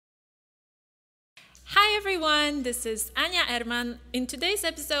everyone, this is Ania Erman. In today's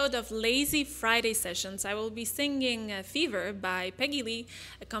episode of Lazy Friday Sessions, I will be singing Fever by Peggy,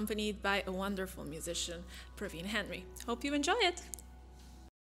 accompanied by a wonderful musician, Praveen Henry. Hope you enjoy it.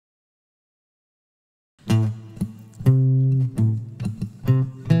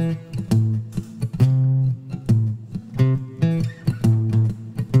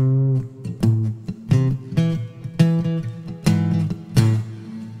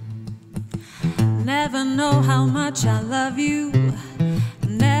 Never know how much I love you,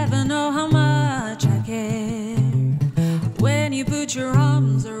 never know how much I care. When you put your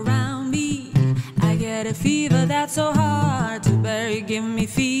arms around me, I get a fever that's so hard to bear. You give me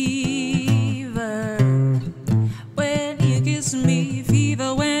fever when you kiss me,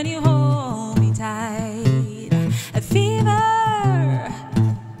 fever when you hold me tight, a fever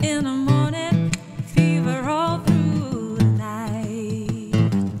in the morning, fever all through the night.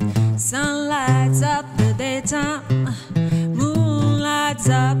 Sun lights up the daytime, moon lights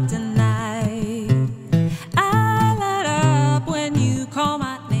up the night. I light up when you call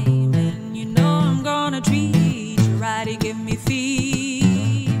my name, and you know I'm gonna treat you right. You give me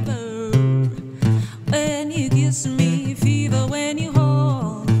fever when you kiss me, fever when you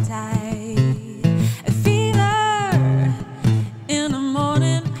hold me tight, a fever in the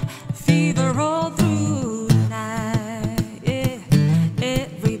morning, fever all through the night. Yeah.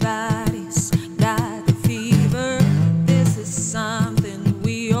 Everybody's got the fever. This is something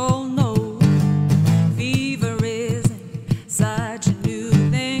we all know. Fever isn't such a new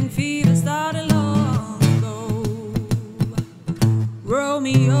thing. Fever started long ago.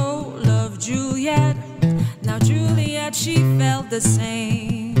 Romeo loved Juliet. Now Juliet, she felt the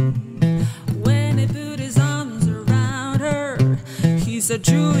same. When he put his arms around her, he said,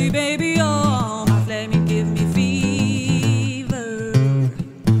 Julie, baby, oh my flame, you give me fever.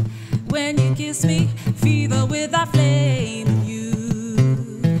 When you kiss me, fever with that flame in you.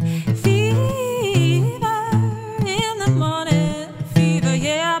 Fever in the morning, fever,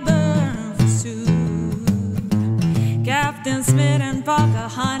 yeah, I burn for soup. Captain Smith and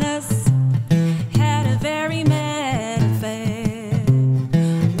Pocahontas had a very mad affair.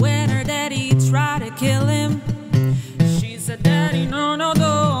 When her daddy tried to kill him, she said, Daddy, no, no,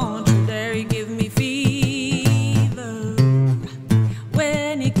 don't you dare. You give me fever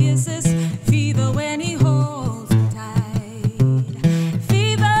when he kisses, fever when he holds me tight,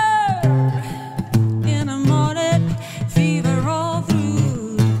 fever in the morning, fever all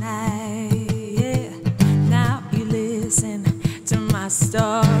through the night. Yeah. Now you listen to my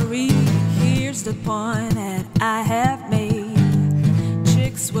story. Here's the point that I have